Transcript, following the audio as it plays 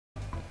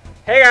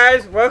Hey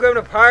guys, welcome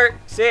to part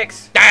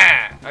 6.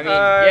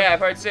 Yeah,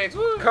 part 6.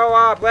 Woo.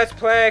 Co-op, let's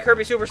play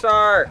Kirby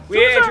Superstar. We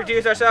didn't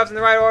introduce ourselves in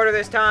the right order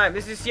this time.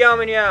 This is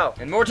Yeomanyo.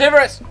 And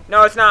Mortiferous.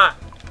 No, it's not.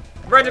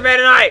 Friends of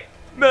MetaKnight.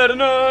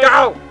 MetaKnight.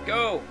 Go!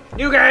 Go.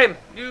 New game.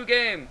 New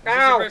game. Is Go.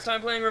 this your first time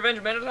playing Revenge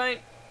of MetaKnight?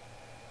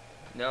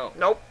 No.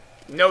 Nope.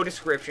 No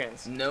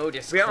descriptions. No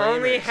disclaimers. We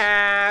only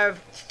have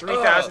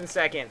 3,000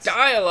 seconds.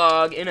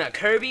 Dialogue in a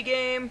Kirby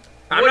game?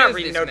 I'm not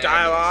reading no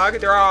dialogue.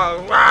 They're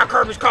all,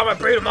 Kirby's coming,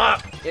 beat him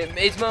up.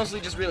 It's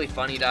mostly just really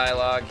funny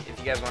dialogue. If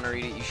you guys want to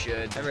read it, you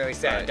should. I'm really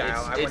sad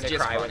dialogue. I want to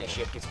cry funny. when the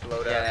ship gets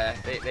blown up. Yeah,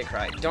 they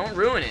cry. Don't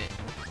ruin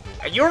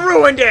it. You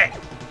ruined it!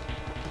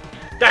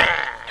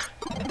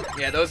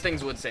 Yeah, those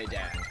things would say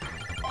dad.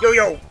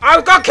 Yo, I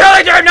was gonna kill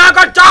you, dude, now I'm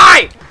gonna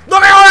die!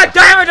 Look at all that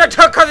damage I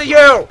took because of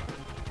you!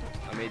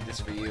 I made this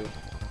for you.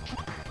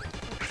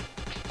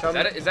 So,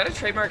 Is that a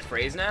trademarked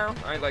phrase now?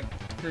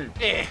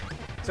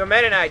 So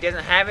MetaKnight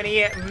doesn't have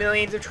any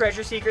millions of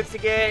treasure secrets to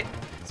get,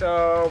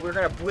 so we're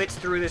gonna blitz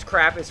through this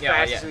crap as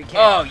fast as we can.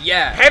 Oh,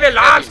 yeah. Heavy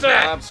lobster!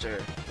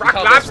 Rock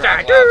lobster!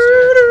 I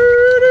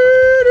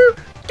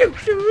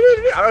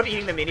love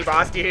eating the mini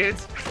boss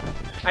dudes.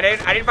 I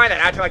didn't find that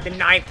out till like the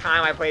 9th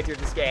time I played through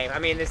this game. I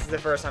mean, this is the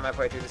first time I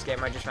played through this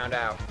game. I just found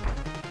out.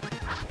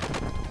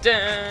 We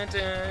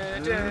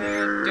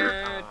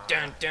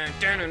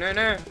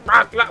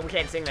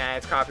can't sing that.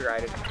 It's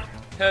copyrighted.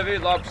 Heavy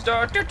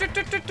lobster.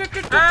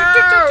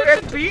 Oh,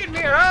 it's beating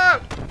me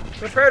up!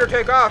 Prepare to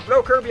take off.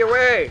 Blow Kirby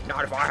away.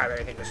 Not if I have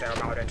anything to say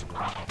about it.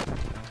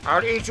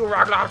 I'll eat you,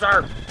 rock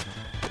lobster.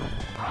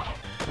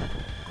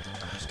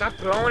 Stop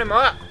blowing him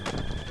up.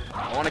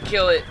 I want to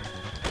kill it.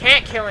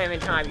 Can't kill him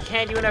in time. You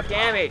can't do enough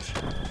damage.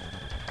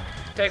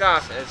 Take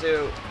off. Says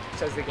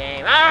the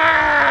game.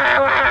 I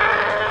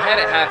had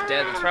it half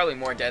dead. It's probably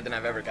more dead than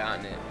I've ever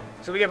gotten it.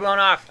 So we get blown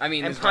off. I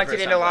mean, and punted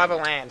into lava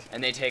land.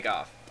 And they take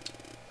off.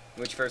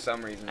 Which for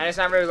some reason. And it's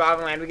not really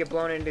lava land. We get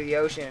blown into the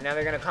ocean. And now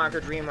they're gonna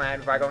conquer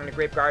Dreamland by going to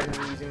Grape Garden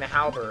and using the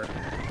halberd.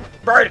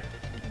 Bird!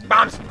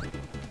 Bombs!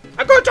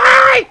 I'm gonna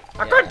die!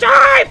 I'm gonna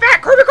die!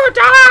 Fat Kirby gonna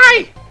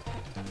die!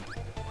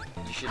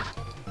 You should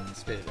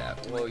spit it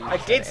out. Whoa, I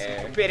did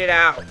spit it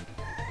out.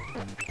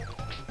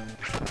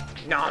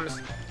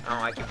 Noms. I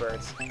don't like you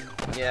birds.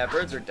 Yeah,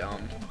 birds are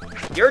dumb.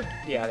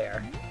 Yeah, they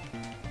are.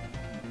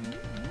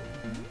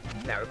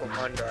 Now we go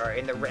under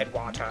in the red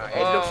water.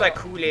 It looks like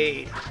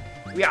Kool-Aid.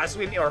 We gotta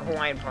swim or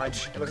Hawaiian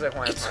Punch. It looks like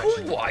Hawaiian Punch. It's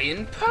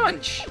Hawaiian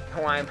Punch.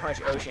 Hawaiian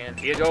Punch Ocean.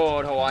 The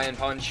adored Hawaiian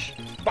Punch.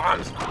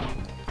 Bombs.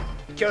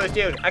 Kill this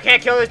dude. I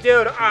can't kill this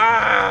dude.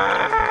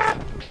 Ah!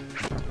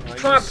 He's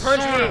trying to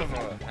punch me.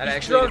 That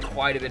actually did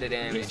quite a bit of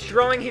damage. He's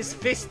throwing his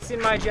fists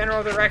in my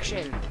general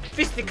direction.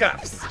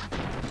 Fisticuffs.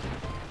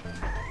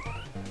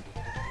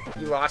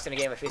 You lost in a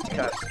game of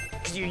fisticuffs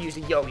because you used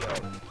a yo-yo.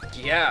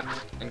 Yeah,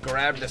 and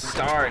grabbed the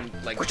star and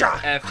like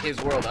effed his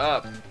world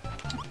up.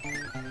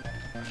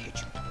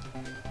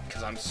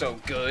 Because I'm so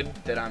good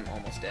that I'm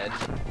almost dead.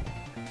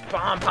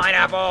 Bomb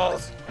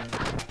pineapples!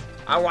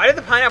 Why did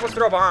the pineapples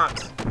throw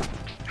bombs?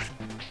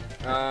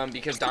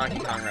 Because Donkey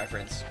Kong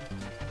reference.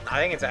 I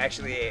think in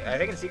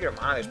Secret of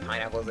Mana there's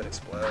pineapples that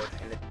explode.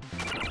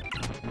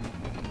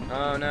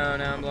 Oh no,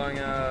 now I'm blowing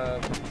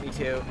up. Me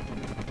too.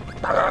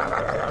 Oh,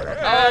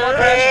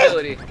 crash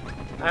ability.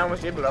 I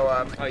almost did blow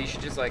up. Oh, you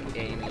should just like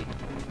aim me.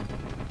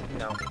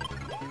 No.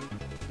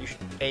 You should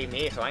aim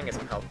me so I can get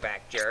some health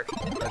back, jerk.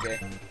 Okay.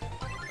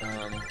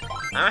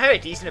 I had a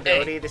decent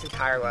ability this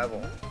entire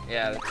level.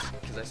 Yeah, that's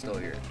because I stole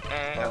your.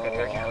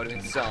 Okay, I would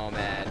have been so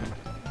mad.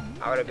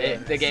 I would have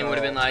been. The game would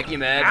have been like, "You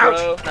mad, Ouch.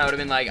 bro?" And I would have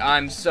been like,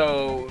 "I'm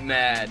so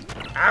mad."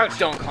 Ouch!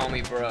 Don't call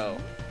me bro.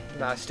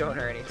 Not a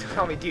stoner anymore. Don't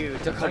call me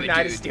dude. Don't call me I'm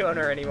not dude. a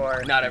stoner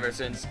anymore. Not ever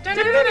since.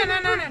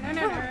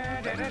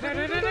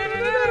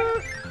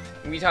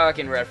 We talk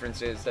in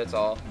references. That's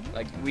all.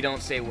 Like we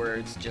don't say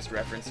words, just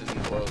references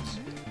and quotes.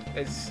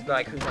 It's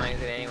like who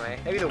finds it anyway?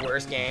 Maybe the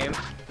worst game.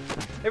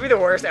 Maybe the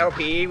worst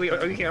LP. We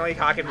can only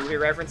talk in movie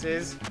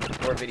references.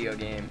 Or video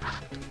game.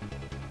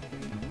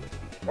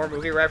 Or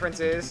movie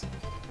references.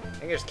 I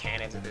think there's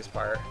cannons at this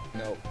part.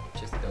 Nope,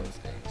 just those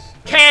things.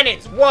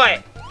 Cannons,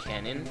 what?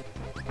 Cannon?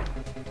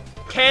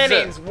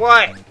 Cannons,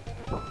 what?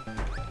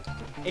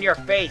 In your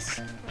face,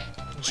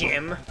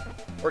 Jim.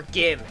 Or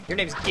Gim. Your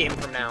name's Gim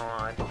from now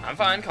on. I'm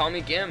fine, call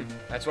me Gim.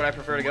 That's what I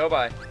prefer to go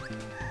by.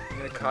 I'm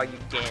gonna call you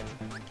Gim.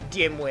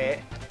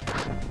 Dimwit.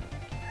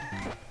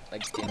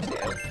 Like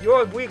Dimsdale.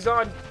 Your wig's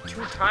on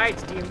too tight,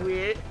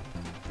 Dimwit.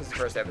 This is the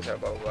first episode,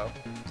 blah, blah, blah.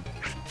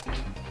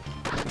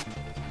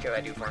 Kill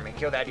that dude for me.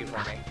 Kill that dude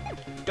for me.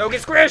 Don't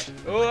get squished!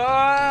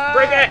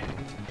 Break it!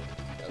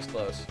 That was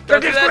close.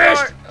 Don't get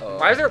squished! Oh.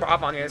 Why is there a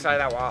bomb on the other side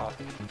of that wall?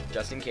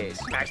 Just in case.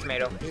 Max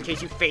tomato. Just in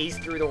case you phase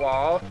through the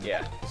wall.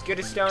 Yeah. As good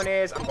as stone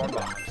is, I'm going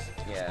bombs.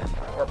 Yeah.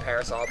 Or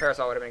parasol.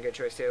 Parasol would have been a good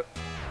choice too.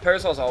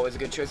 Parasol's always a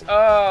good choice.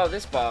 Oh,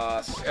 this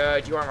boss.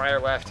 Do you want right or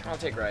left? I'll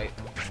take right.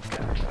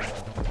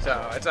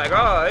 So it's like,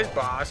 oh, this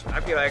boss. I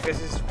feel like this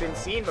has been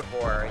seen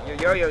before. Your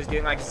yo-yo's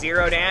doing like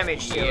 0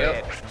 damage to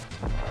it.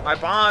 My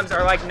bombs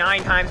are like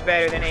 9 times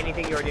better than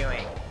anything you're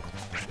doing.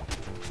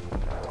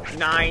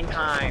 9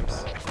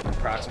 times.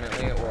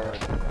 approximately or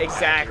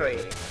Exactly.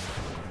 accurately.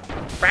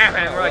 Bam,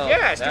 bam. We're well, like, yeah,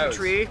 that stupid was-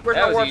 tree. Where's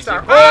that my was warp easy.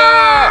 star?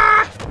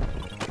 Ah! Ah!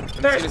 I'm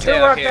just There's gonna two stay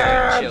out of here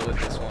and them. chill with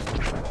this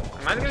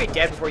one. Mine's gonna be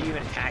dead before you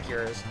even attack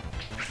yours.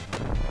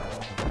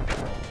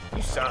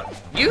 You suck.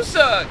 You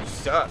suck! You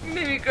suck. You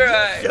made me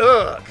cry! You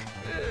suck.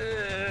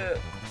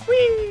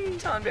 Whee!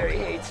 Tonberry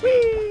hates me.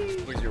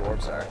 Whee! Where's your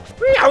warp star?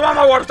 Whee! I want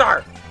my warp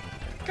star.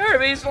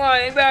 Kirby's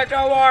flying back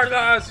towards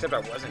us! Except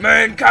I wasn't.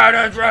 Main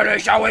cannon's ready,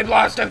 shall we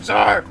blast him,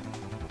 sir?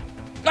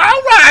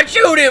 Alright,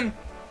 shoot him!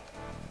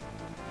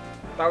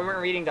 Thought we weren't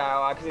reading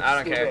dialogue because it's I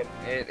don't stupid.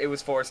 care. It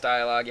was forced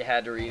dialogue, you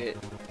had to read it.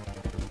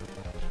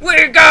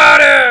 We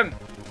got him!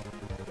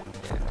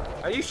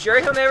 Are you sure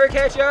he'll never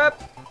catch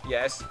up?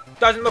 Yes.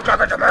 Doesn't look like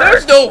it to me.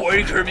 There's no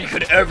way Kirby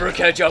could ever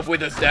catch up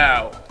with us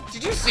now.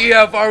 Did you see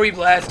how far we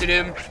blasted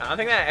him? I don't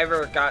think that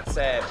ever got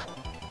said.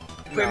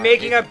 We're No,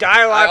 making up I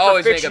dialogue for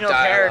always make up fictional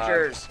dialogue.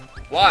 characters.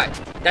 Why?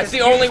 That's the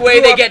You only way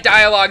screw they up- get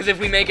dialogue is if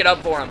we make it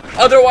up for them.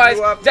 Otherwise,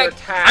 Screw up their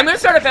tact. I'm gonna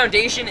start a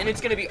foundation and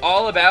it's gonna be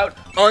all about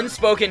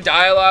unspoken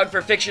dialogue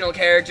for fictional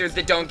characters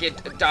that don't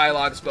get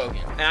dialogue spoken.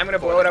 And I'm gonna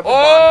blow it up with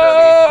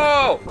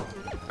Bomb Kirby. Oh!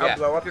 I'll Yeah.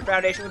 blow up your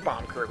foundation with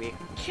Bomb Kirby. You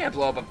can't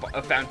blow up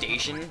a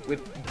foundation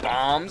with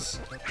bombs.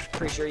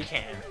 Pretty sure you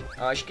can.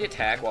 Oh, I should get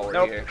attack while we're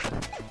Nope. here.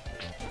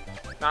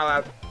 Not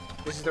allowed.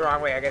 This is the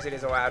wrong way. I guess it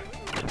is allowed.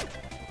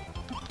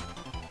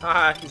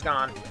 Haha, he's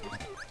gone.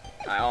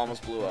 I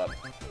almost blew up.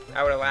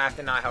 I would have laughed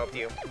and not helped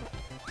you.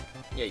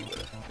 Yeah, you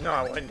would've. No,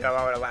 I wouldn't have.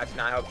 I would have laughed and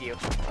not helped you.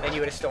 Then you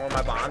would have stolen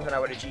my bombs and I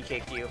would have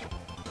G-kicked you.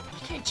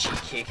 You can't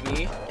cheat kick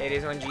me. It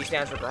is when G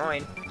stands for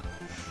groin.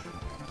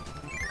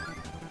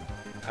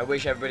 I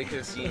wish everybody could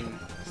have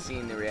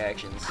seen the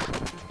reactions.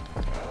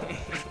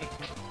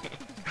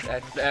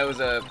 That was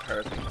a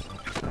perfect.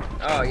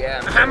 Oh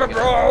yeah. I'm Hammer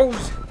gonna-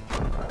 Bros!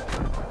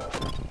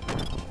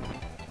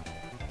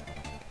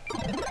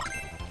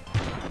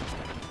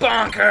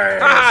 Bonkers!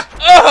 Ah!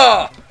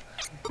 Oh!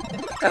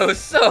 That was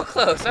so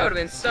close. I would have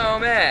been so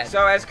mad.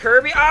 So as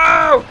Kirby,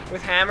 oh!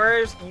 With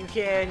hammers, you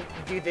can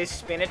do this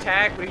spin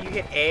attack where you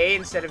hit A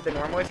instead of the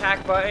normal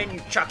attack button.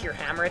 You chuck your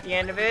hammer at the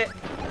end of it.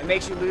 It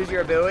makes you lose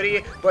your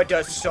ability, but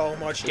does so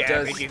much It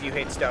damage does if you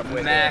hit stuff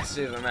with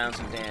Massive amounts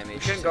of it. You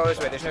damage. shouldn't go this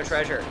way. There's no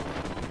treasure.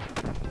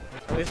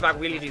 Only spot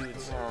wheelie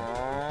dudes.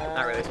 Aww.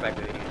 Not really spec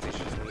wheelie dudes. It's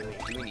just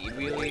wheelie. Do we need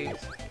wheelies?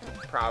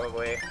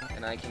 Probably.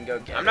 And I can go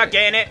get it. I'm not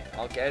getting it.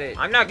 I'll get it.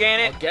 I'm not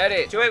getting it. I'll get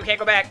it. Do it. We can't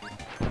go back.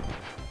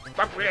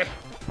 Spot wheelie.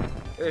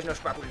 There's no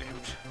spot wheelie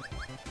dudes.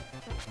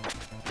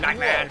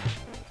 Nightman.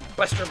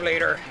 Buster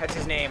Blader. That's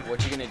his name.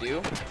 What you gonna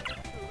do?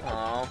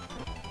 Oh.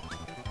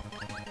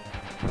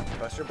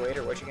 Buster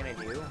Blader. What you gonna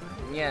do?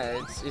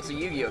 Yeah, it's a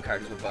Yu-Gi-Oh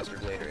card is what Buster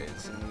Blader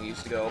is. And we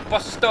used to go,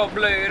 Buster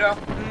Blader,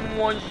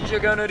 what you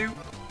gonna do?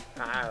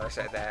 I never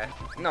said that.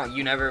 No,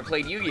 you never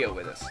played Yu-Gi-Oh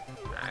with us.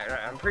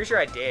 I'm pretty sure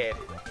I did.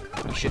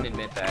 You shouldn't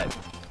admit that.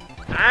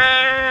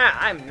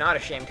 I'm not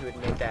ashamed to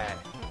admit that.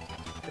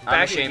 The I'm fact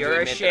that ashamed to you're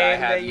admit that I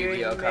ashamed have that you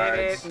Yu-Gi-Oh admit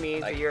cards. it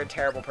means Like- that you're a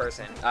terrible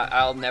person.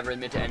 I'll never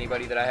admit to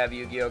anybody that I have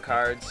Yu-Gi-Oh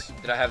cards,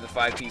 that I have the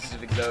 5 pieces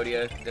of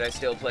Exodia, that I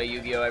still play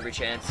Yu-Gi-Oh every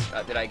chance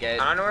that I get.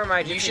 I don't know where my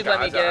You Egyptian should let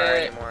me gods are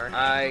get. anymore.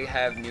 I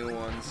have new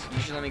ones. You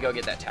should let me go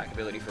get that tack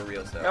ability for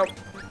reals though. Nope.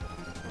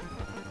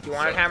 You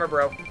wanted So- hammer,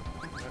 bro.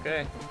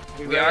 Okay.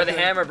 You We really are the do.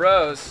 Hammer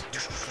Bros.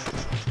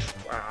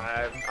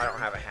 I don't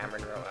have a hammer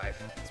in real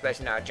life.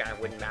 Especially not a giant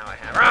wooden mallet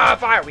hammer. Ah,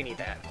 fire! We need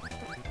that.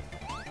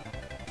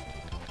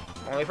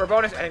 Only for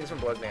bonus. I think this one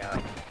blows me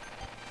out.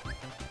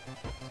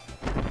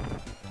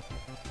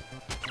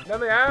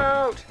 Let me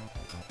out!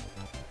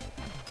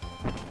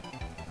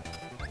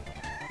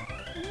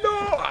 No!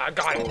 I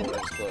got Oh, it.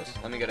 that was close.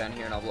 Let me go down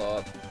here and I'll blow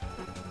up.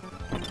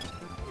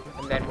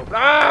 And then we'll blow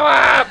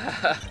up!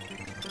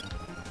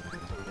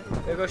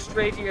 It'll go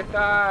straight to your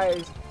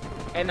thighs.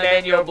 And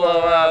then you'll blow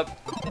up.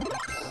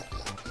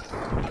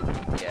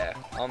 Yeah,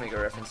 I'll make a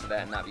reference to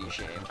that and not be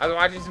ashamed. I was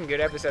watching some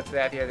good episodes of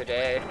that the other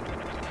day.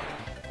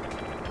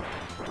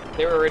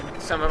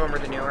 Some of them were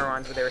the newer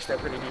ones, but they were still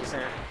pretty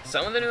decent.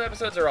 Some of the new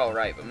episodes are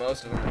alright, but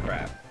most of them are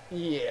crap.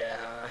 Yeah.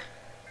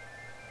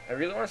 I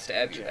really want to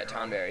stab you, that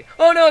Tonberry.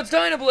 Oh no, it's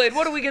Dynablade!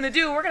 What are we gonna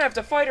do? We're gonna have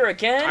to fight her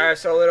again? I have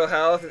so little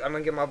health, I'm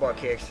gonna get my butt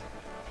kicked.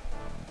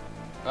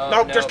 Oh,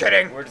 Nope, no, just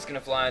kidding. We're just gonna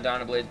fly on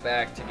Dynablade's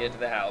back to get to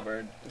the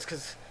halberd. It's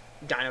because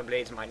Dino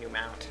Blade's my new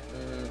mount.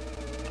 Mm.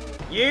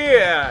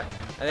 Yeah!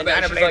 And then I bet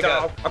Dino she's Blade's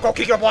like all, I'll go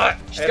kick your butt!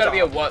 She's gotta be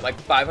a what, like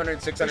 500,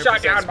 600%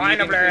 Shot down speed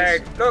Dino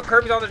Blade! increase? Look,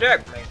 Kirby's on the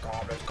deck! Main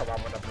goblins, come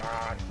up with a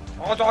plan.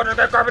 All soldiers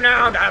get Kirby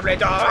down! Dino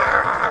Blade's all...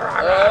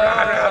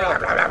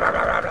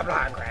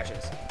 And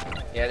crashes.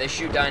 Yeah, they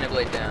shoot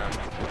Dynablade down.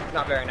 It's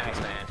not very nice,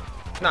 man.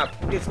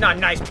 It's not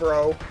nice,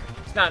 bro.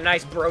 It's not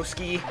nice,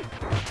 broski.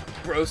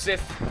 Brosif.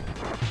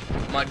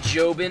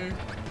 Majobin.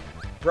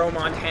 Bro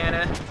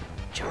Montana.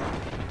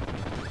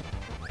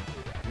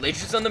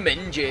 Leches on the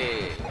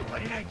Menje.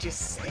 What did I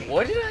just say?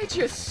 What did I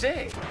just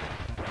say?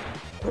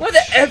 Why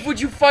the F would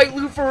you fight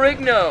Lou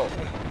Ferrigno?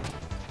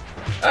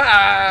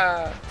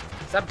 Ah!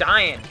 Stop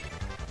dying,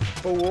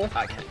 fool.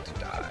 I can't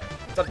die.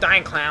 Stop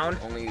dying, clown.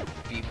 Only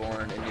be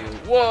born anew.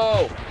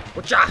 Whoa!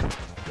 Whatcha?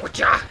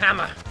 Whatcha?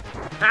 Hammer.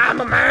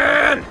 I'm a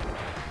man!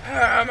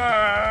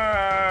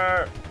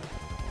 Hammer!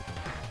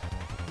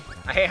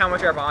 I hate how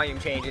much our volume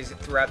changes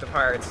throughout the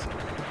parts.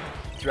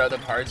 Throughout the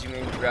parts, you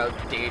mean throughout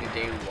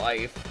day-to-day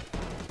life?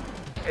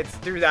 It's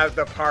throughout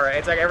the part.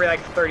 It's like every like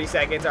 30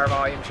 seconds our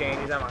volume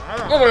changes. I'm like,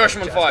 Oh my gosh,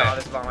 I'm on fire. all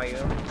this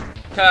volume.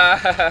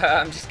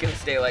 I'm just gonna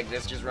stay like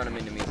this, just run them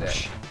into me,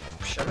 Zach.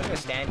 I'm just gonna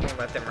stand here and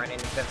let them run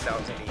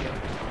themselves into you.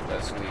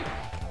 That's sweet.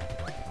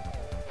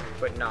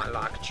 But not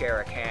like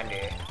cherry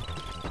candy.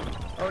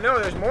 Oh no,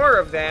 there's more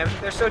of them.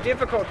 They're so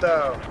difficult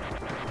though.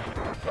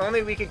 If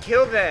only we could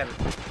kill them.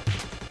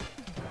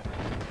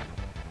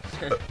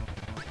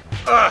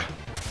 Ugh.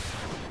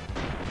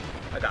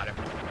 I got him.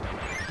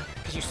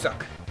 Cause you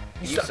suck.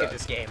 You suck at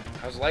this game.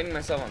 I was lighting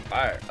myself on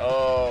fire.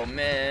 Oh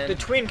man. The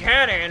twin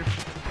cannon.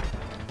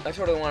 I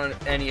totally want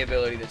any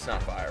ability that's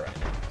not fire right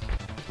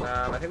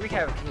now. I think we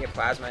can get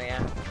plasma,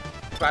 yeah.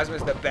 Plasma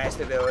is the best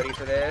ability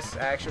for this,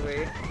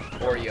 actually.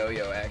 Or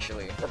yo-yo,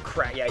 actually. Or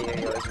crap, yeah,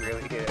 yo-yo is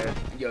really good.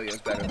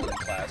 Yo-yo's better than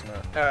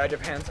plasma. It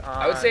depends on.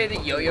 I would say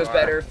that yo-yo's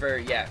better for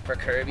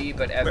Kirby,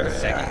 but as the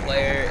second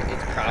player,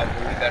 it's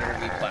probably better to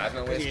be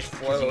plasma wisp. You just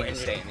because float you can and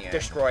stay in the air.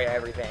 destroy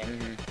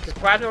everything. Because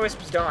plasma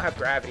wisps don't have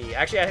gravity.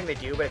 Actually, I think they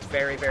do, but it's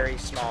very, very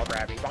small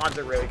gravity. Bombs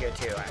are really good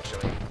too,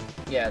 actually.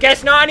 Yeah.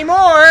 Guess not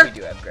anymore. We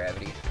do have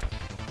gravity.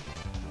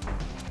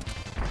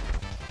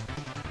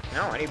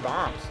 No, I need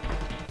bombs.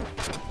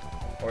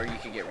 Or you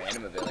could get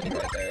random ability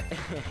right there.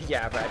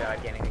 Yeah, but I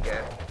don't get anything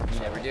good. You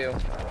never do.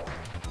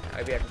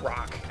 I'd be like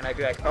rock, and I'd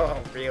be like,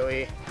 oh,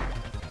 really?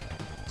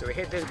 So we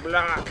hit this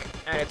block,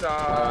 and it's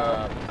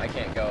all. I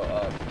can't go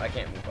up. I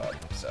can't move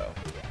up, so.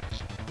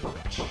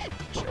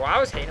 Well, I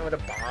was hitting it with a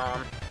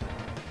bomb.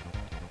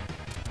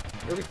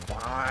 You'll be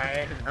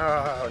fine.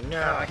 Oh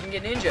no! I can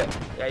get ninja.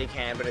 Yeah, you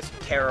can, but it's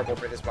terrible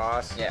for this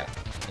boss. Yeah,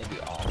 it'd be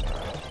awful.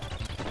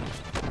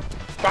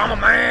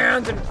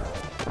 Bombermans and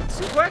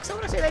suplex. I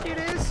want to say that dude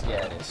is.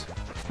 Yeah, it is.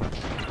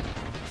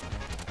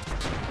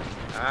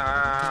 I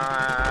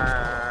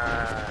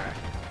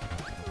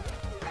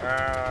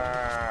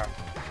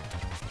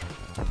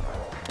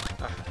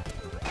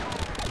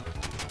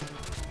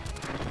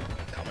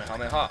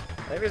Kamehameha.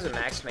 think there's a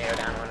max tomato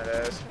down one of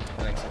those.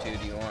 How many two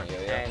do you want,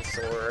 yo-yo? And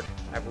sword,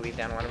 I believe,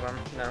 down one of them.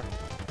 No.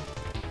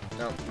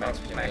 No, max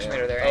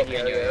tomato there, and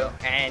yo-yo,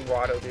 and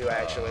Waddle Doo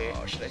actually.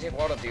 Oh, should I take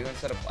Waddle Doo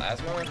instead of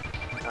plasma?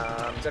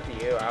 It's up to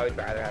you. I would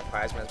rather have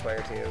plasma as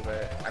player too,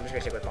 but I'm just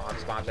gonna stick with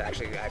bombs. Bombs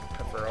actually I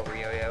prefer over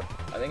yo-yo.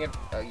 I think you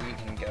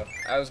can go.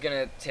 I was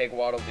gonna take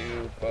Waddle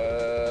Doo,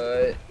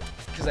 but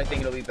because I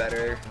think it'll be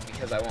better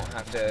because I won't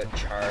have to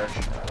charge.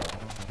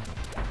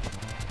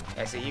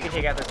 Yeah, so you can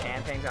take out those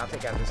hand things, I'll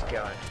take out this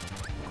gun.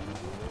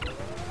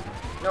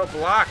 No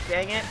block,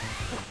 dang it.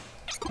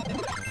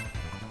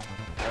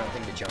 I don't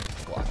think the jump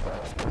is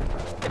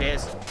blocked. It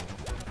is.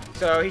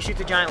 So he shoots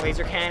a giant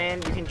laser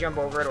cannon, you can jump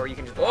over it or you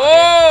can just block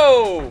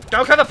Oh! it.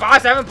 Don't kill the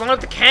boss, I haven't blown up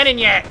the cannon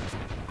yet!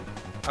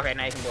 Okay,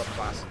 now you can blow up the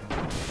boss.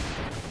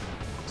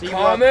 So you,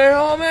 so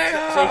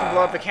you can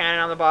blow up the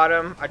cannon on the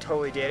bottom. I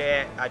totally did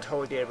it. I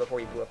totally did it before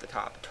you blew up the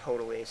top.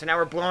 Totally. So now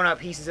we're blowing up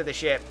pieces of the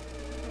ship.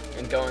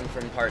 And going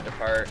from part to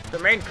part. The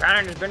main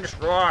cannon has been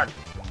destroyed.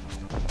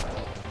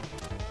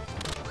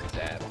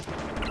 Zap.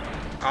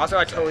 Also,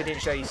 I totally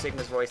didn't show you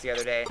Sigma's voice the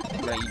other day.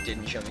 No, you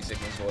didn't show me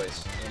Sigma's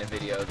voice in a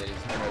video that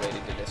is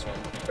unrelated to this one.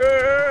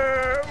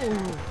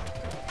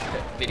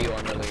 Video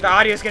unrelated. The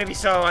audio's gonna be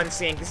so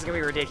unsynced. This is gonna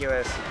be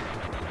ridiculous.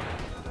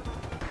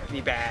 It'll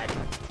be bad.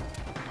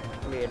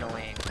 It'll be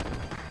annoying.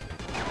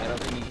 I don't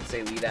think you can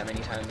say Lee that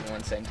many times in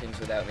one sentence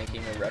without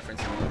making a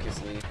reference to Lucas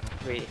Lee.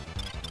 Lee.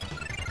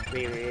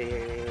 Lee.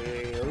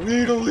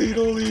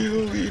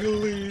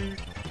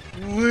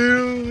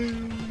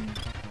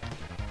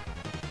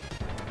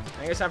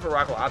 I think it's time for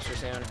Rock Lobster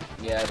soon.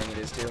 Yeah, I think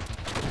it is too.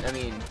 I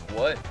mean,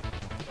 what?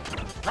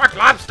 Rock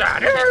Lobster!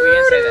 We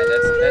can't say that.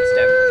 That's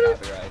definitely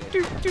copyrighted.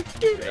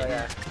 Oh,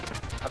 yeah.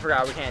 I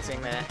forgot we can't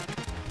sing that.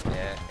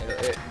 Yeah,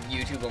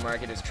 YouTube will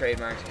mark it as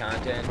trademarked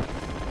content.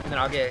 And then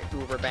I'll get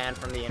Uber banned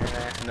from the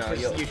internet. No,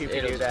 YouTube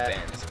can do that.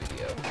 ban this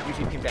video.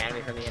 YouTube can ban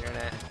me from the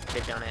internet.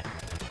 They've done it.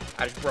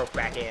 I just broke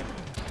back in.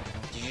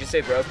 Did you just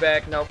say broke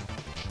back? Nope.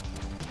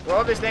 Blow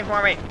up this thing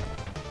for me.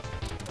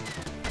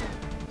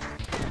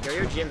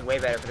 Yo-Yo Jim's way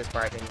better for this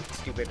part than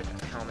stupid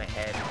helmet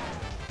head.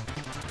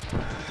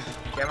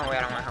 Get out of my way,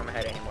 I don't want helmet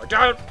head anymore.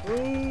 Don't!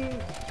 Ooh.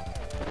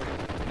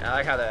 I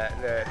like how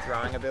the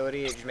throwing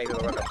ability, it just makes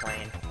it look like a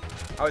plane.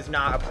 I was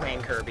not a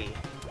plane Kirby.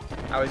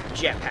 I was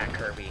jetpack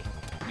Kirby.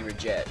 You were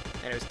jet.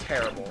 And it was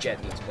terrible.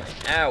 Jet means plane.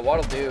 Ah,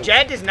 what'll do?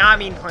 Jet does not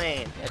mean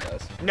plane. Yeah, it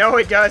does. No,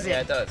 it doesn't.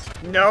 Yeah, it does.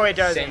 No, it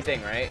doesn't. Same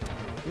thing, right?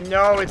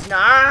 No, it's not.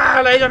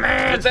 Ah, Laser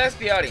Man! Let's ask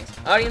the audience.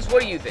 Audience,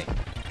 what do you think?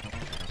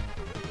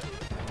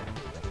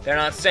 They're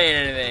not saying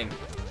anything.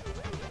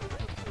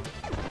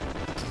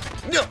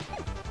 No!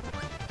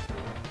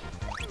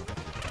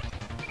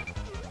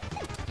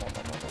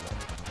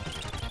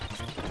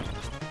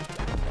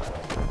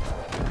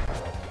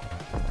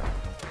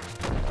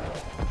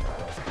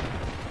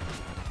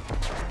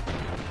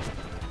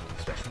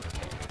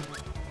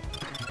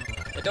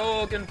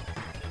 Hadouken!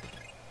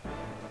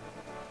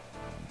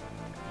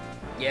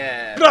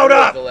 Yeah. Blow it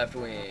up! The left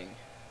wing.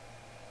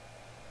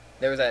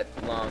 There was that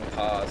long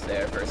pause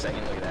there for a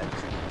second. Look at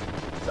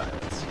that.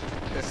 Silence.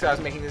 This guy's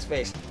making this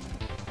face.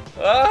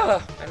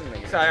 Ah! I didn't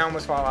make it. So I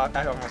almost fall off.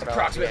 I almost fell off.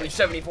 Approximately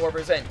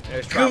 74%. It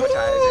was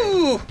traumatizing.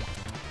 Ooh!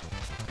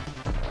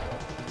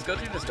 Let's go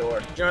through this door.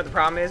 Do you know what the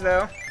problem is,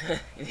 though?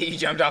 You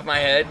jumped off my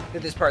head.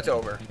 That this part's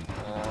over.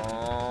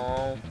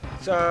 Oh.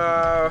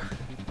 So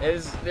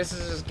This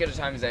is as good a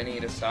time as any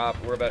to stop.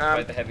 We're about to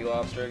fight the heavy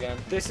lobster again.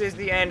 this is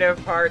the end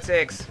of part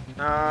 6.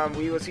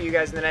 We will see you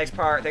guys in the next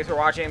part. Thanks for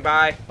watching.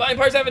 Bye. Bye,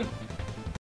 part 7.